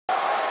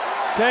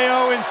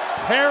KO in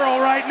peril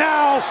right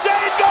now.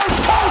 Shane goes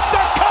coast to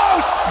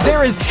coast.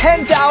 There is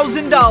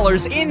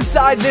 $10,000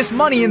 inside this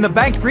Money in the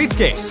Bank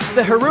briefcase.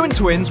 The Haroon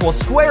twins will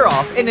square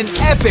off in an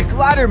epic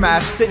ladder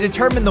match to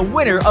determine the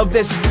winner of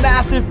this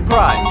massive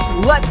prize.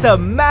 Let the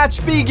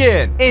match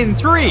begin in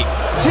 3, 2,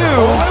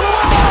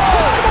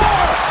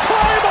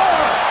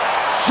 Claymore!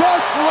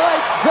 Just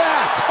like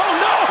that. Oh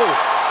no!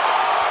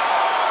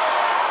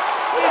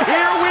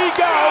 Here we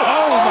go.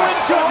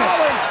 Owens to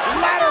Rollins.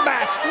 Ladder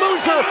match.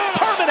 Loser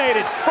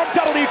terminated from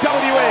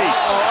WWE.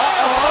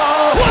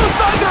 Blue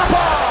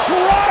Thunderbomb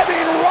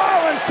driving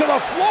Rollins to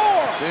the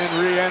floor. Then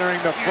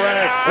re-entering the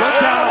fray. Look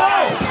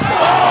out!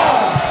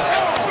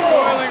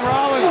 Spoiling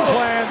Rollins'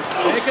 plans.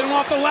 Taking him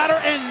off the ladder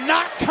and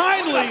not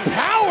kindly.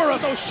 Power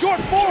of those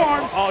short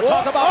forearms. Oh,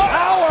 talk about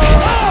power.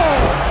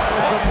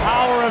 With some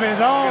power of his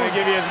own. He's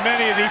gonna give you as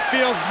many as he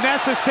feels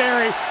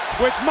necessary,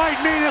 which might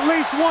mean at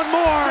least one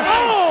more.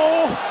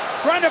 Oh!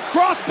 Trying to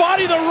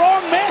cross-body the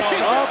wrong man.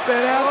 Up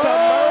and out to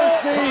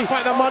Mercy.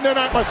 By the Monday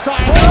Night Messiah.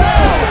 Oh,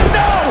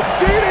 no!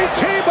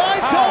 DDT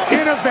by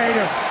Tony.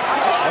 Innovative.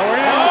 We're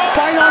in a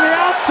fight on the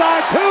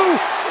outside, too.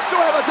 We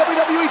still have a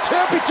WWE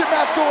Championship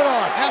match going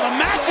on. And the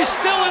match is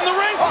still in the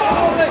ring.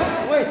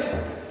 Wait.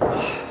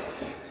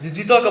 Did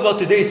you talk about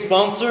today's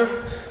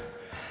sponsor?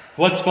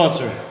 What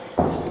sponsor?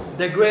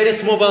 The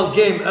greatest mobile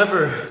game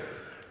ever.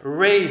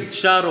 Raid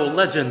Shadow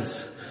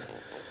Legends.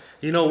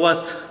 You know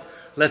what?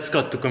 Let's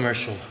cut to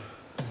commercial.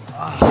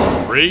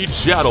 Raid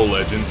Shadow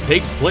Legends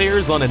takes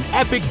players on an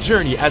epic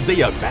journey as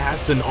they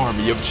amass an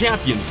army of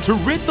champions to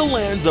rid the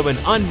lands of an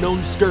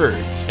unknown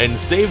scourge and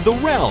save the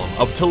realm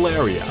of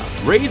Teleria.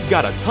 Raid's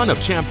got a ton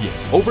of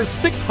champions, over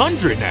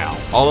 600 now.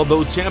 All of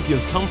those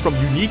champions come from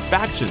unique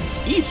factions,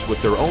 each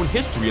with their own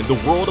history in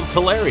the world of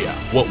Teleria.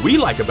 What we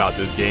like about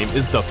this game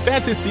is the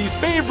fantasy's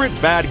favorite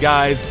bad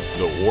guys,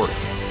 the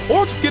orcs.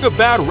 Orcs get a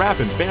bad rap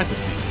in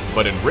fantasy,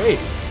 but in Raid,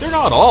 they're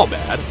not all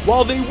bad.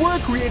 While they were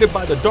created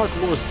by the Dark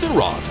Lord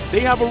Sirroth, they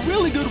have a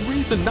really good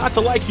reason not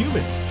to like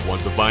humans.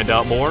 Want to find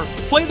out more?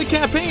 Play the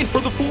campaign for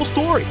the full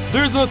story.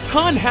 There's a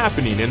ton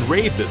happening in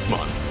Raid this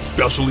month.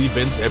 Special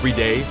events every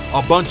day,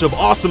 a bunch of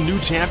awesome new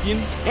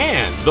champions,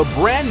 and the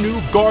brand new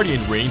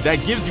Guardian Ring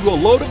that gives you a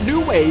load of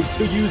new ways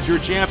to use your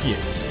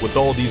champions. With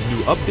all these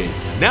new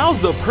updates, now's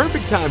the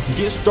perfect time to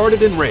get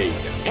started in Raid.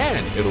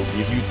 And it'll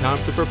give you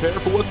time to prepare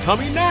for what's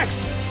coming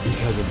next.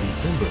 Because in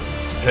December,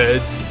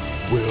 heads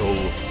will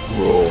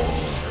roll.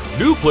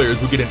 New players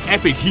will get an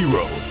epic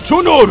hero,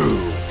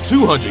 Chonoru,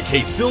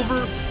 200k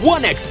silver,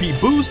 1 XP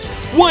boost,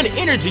 1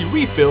 energy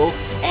refill,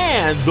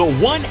 and the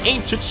 1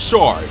 ancient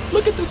shard.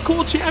 Look at this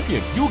cool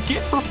champion you'll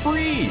get for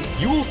free.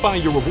 You will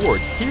find your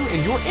rewards here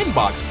in your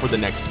inbox for the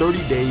next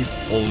 30 days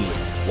only.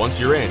 Once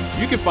you're in,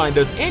 you can find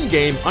us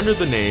in-game under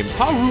the name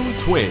Haroon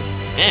Twins.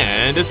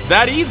 And it's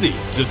that easy.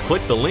 Just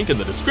click the link in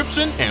the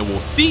description and we'll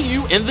see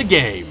you in the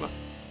game.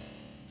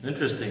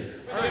 Interesting.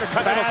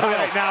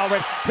 Right now,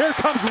 but here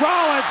comes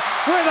Rollins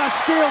with a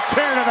steel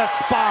chair to the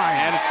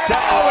spine. And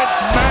Owens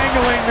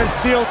mangling the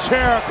steel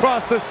chair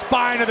across the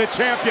spine of the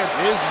champion.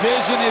 His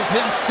vision is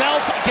himself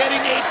getting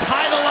a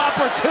title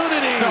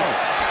opportunity. No.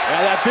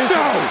 Yeah, that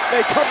vision. No.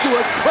 They come to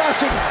a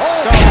crashing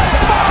halt. No.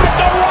 F5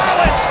 to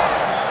Rollins.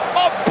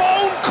 A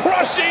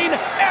bone-crushing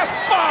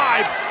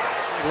F5.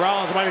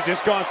 Rollins might have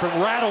just gone from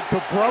rattled to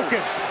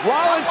broken.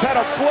 Rollins had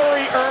a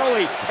flurry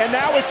early, and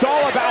now it's all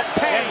about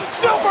pain.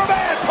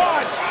 Superman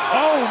punch!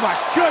 Oh my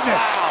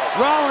goodness!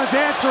 Rollins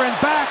answering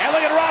back. And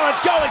look at Rollins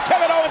going.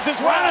 Kevin Owens is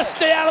Trying to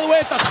stay out of the way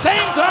at the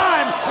same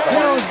time.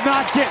 Hero's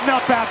not getting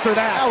up after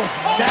that. That was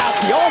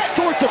nasty. All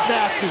sorts of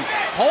nasty.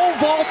 Pole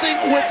vaulting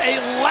with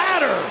a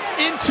ladder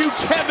into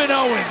Kevin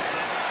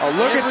Owens. Oh,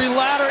 look Every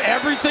ladder,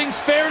 everything's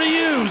fair to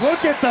use.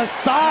 Look at the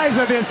size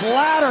of this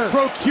ladder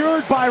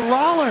procured by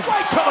Rollins.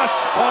 Right to the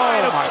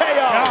spine of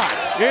KO. God.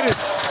 It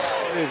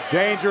is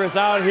dangerous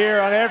out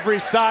here on every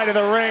side of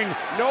the ring.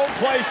 No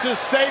place is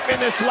safe in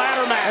this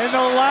ladder match. And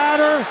the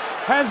ladder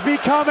has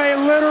become a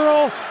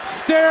literal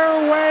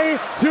stairway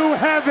to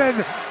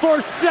heaven for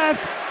Seth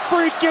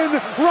freaking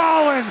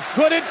Rollins.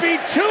 Could it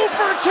be 2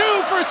 for 2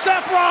 for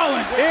Seth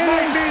Rollins? It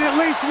might mean at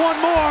least one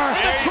more.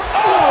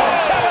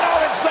 Kevin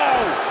Owens,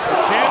 though. The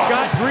champ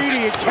got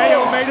greedy and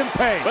KO made him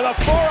pay. With a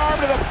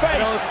forearm to the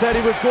face. Owens said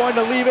he was going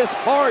to leave his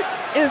heart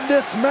in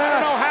this I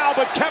match. don't know how,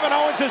 but Kevin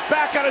Owens is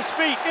back on his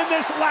feet in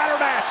this ladder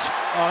match.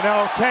 Oh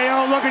no,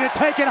 KO looking to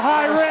take it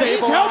high risk.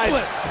 He's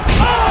helpless.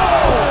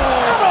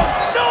 Out of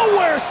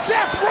nowhere,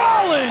 Seth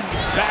Rollins.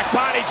 Back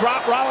body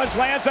drop. Rollins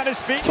lands on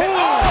his feet. Oh,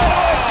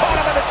 Owens caught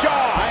him in the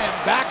jaw. I am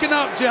backing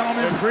up,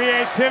 gentlemen. The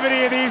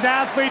creativity of these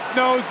athletes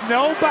knows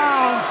no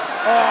bounds.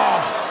 Oh,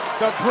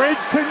 the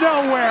bridge to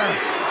nowhere.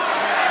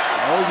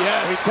 Oh,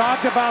 yes. We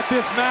talked about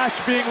this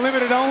match being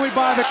limited only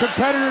by the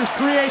competitors'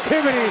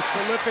 creativity.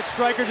 Prolific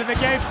strikers in the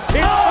game.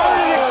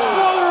 Inverted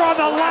exploder on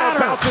the ladder.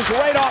 Bounces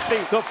right off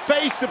the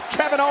face of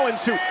Kevin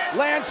Owens, who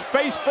lands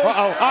face first.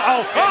 Oh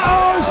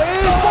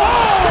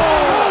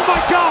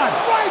my God!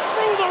 Right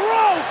through the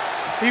rope.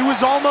 He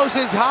was almost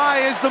as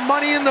high as the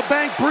Money in the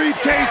Bank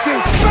briefcases.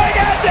 Big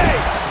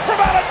ending from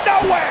out of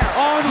nowhere.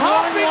 On one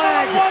Hopping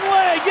leg. on one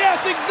leg.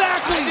 Yes, he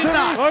exactly did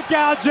not. Look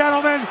out,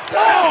 gentlemen.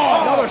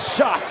 Another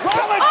shot.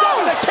 Rollins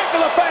with a kick to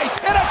the face.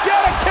 And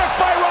again a kick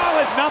by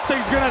Rollins.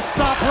 Nothing's going to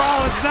stop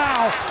Rollins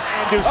now.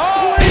 And to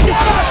swing.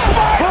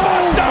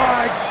 Oh, my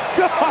God.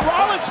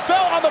 Rollins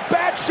fell on the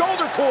bad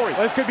shoulder, Corey.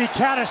 This could be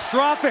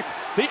catastrophic.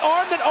 The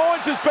arm that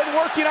Owens has been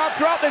working on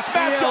throughout this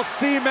match.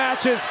 TLC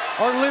matches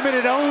are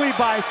limited only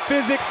by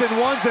physics and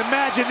one's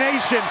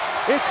imagination.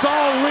 It's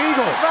all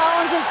legal.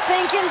 Rollins is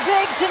thinking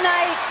big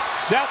tonight.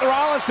 Seth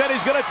Rollins said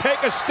he's going to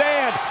take a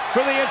stand for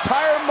the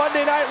entire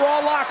Monday Night Raw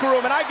locker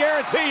room, and I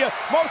guarantee you,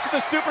 most of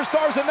the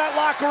superstars in that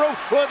locker room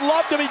would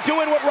love to be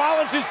doing what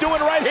Rollins is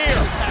doing right here.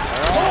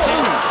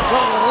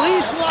 The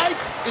least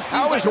liked.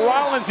 How is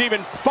Rollins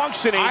even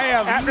functioning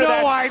after no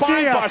that spine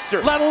idea, buster?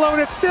 let alone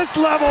at this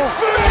level.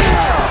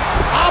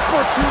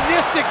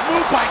 Opportunistic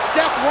move by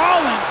Seth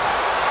Rollins.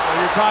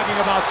 You're talking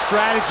about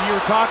strategy.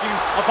 You're talking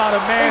about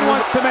a man who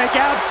wants to make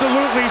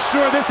absolutely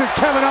sure this is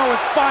Kevin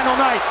Owens' final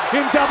night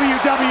in WWE.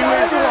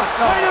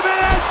 Wait a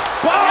minute!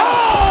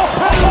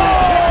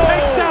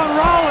 Takes down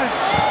Rollins.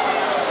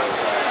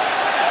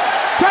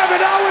 Kevin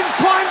Owens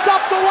climbs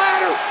up the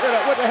ladder.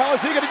 What the hell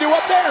is he going to do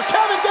up there?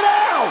 Kevin, get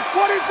out!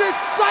 What is this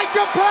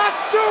psychopath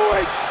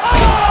doing?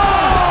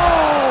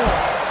 Oh!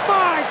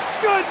 My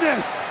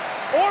goodness!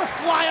 Or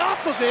fly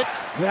off of it.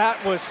 That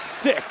was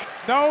sick.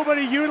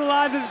 Nobody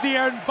utilizes the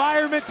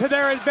environment to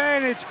their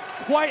advantage,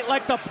 quite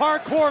like the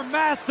parkour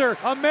master,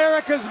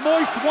 America's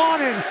Most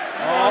Wanted.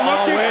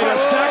 Looking wait for a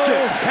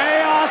second.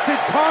 chaos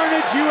and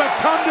carnage. You have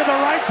come to the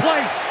right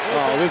place.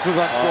 Oh, this was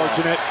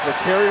unfortunate.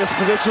 Precarious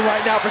position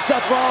right now for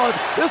Seth Rollins.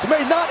 This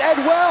may not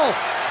end well.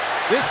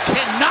 This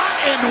cannot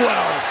end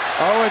well.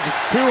 Owens,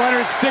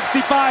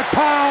 265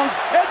 pounds.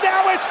 And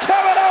now it's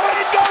Kevin Owens.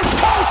 It goes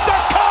coast to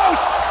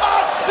coast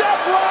on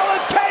Seth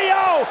Rollins.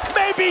 KO,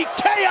 maybe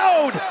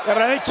KO'd. Yeah, but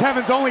I think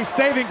Kevin's only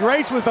saving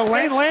grace was the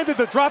lane landed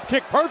the drop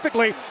kick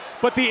perfectly,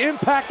 but the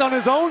impact on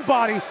his own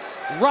body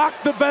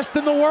rocked the best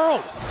in the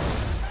world.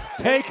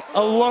 Take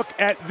a look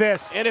at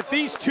this. And if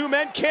these two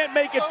men can't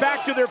make it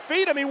back to their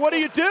feet, I mean, what do?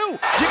 You gotta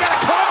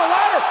climb a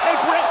ladder and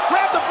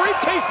grab the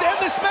briefcase to end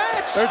this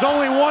match. There's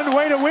only one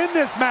way to win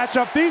this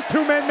matchup. These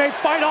two men may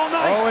fight all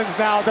night. Owens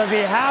now, does he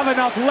have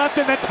enough left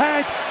in the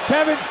tank?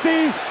 Kevin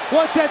sees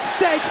what's at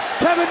stake.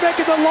 Kevin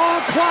making the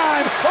long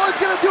climb. All he's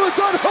gonna do is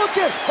unhook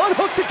it,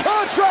 unhook the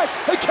contract,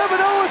 and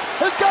Kevin Owens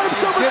has got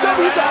himself a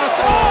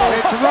WWE.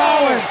 It's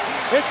Rollins.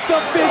 It's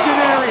the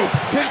visionary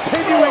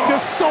continuing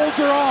to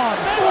soldier on.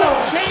 Some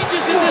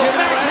changes in this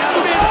match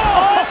have been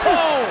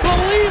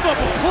unbelievable.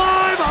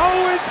 Climb,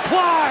 Owens,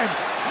 climb.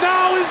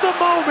 Now is the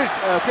moment.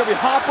 It's gonna be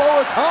hop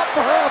Owens, hop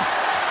perhaps.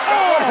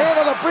 One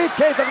hand on the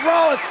briefcase and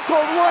Rollins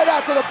going right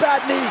after the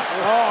bad knee.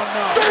 Oh,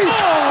 no. Face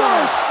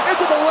first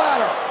into the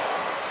ladder.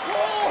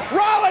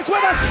 Rollins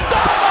with a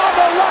stomp on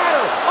the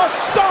ladder. A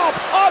stomp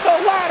on the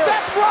ladder.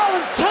 Seth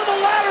Rollins to the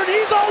ladder and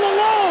he's all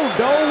alone.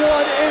 No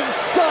one in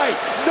sight.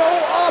 No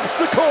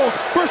obstacles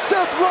for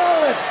Seth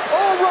Rollins.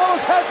 All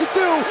Rollins has to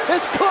do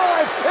is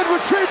climb and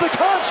retrieve the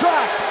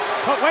contract.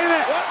 But wait a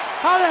minute.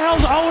 How the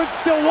hell's Owens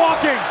still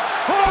walking?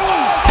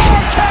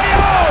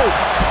 RKO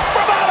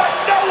from out of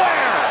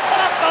nowhere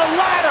off the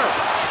ladder.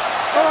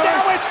 And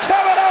now it's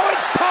Kevin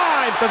Owens'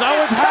 time. Does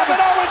Owens it's have Kevin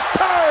Owens'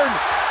 turn.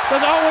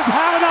 Does Owens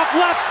have enough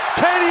left?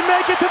 Can he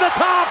make it to the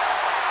top?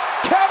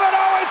 Kevin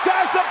Owens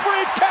has the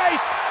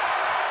briefcase.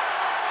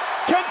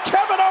 Can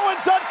Kevin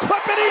Owens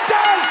unclip it? He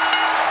does.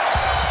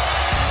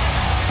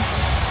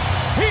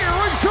 Here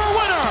is your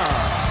winner,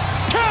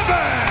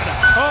 Kevin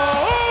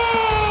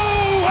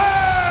Owens.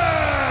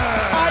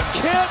 I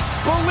can't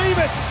believe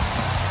it.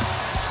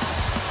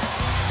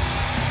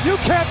 You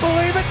can't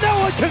believe it. No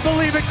one can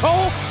believe it,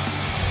 Cole.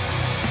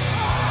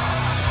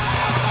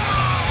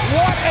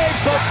 What a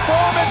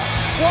performance.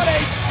 What a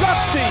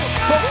gutsy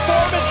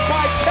performance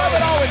by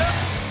Kevin Owens.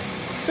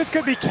 This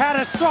could be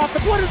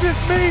catastrophic. What does this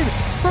mean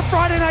for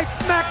Friday Night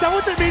SmackDown?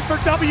 What does it mean for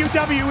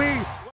WWE?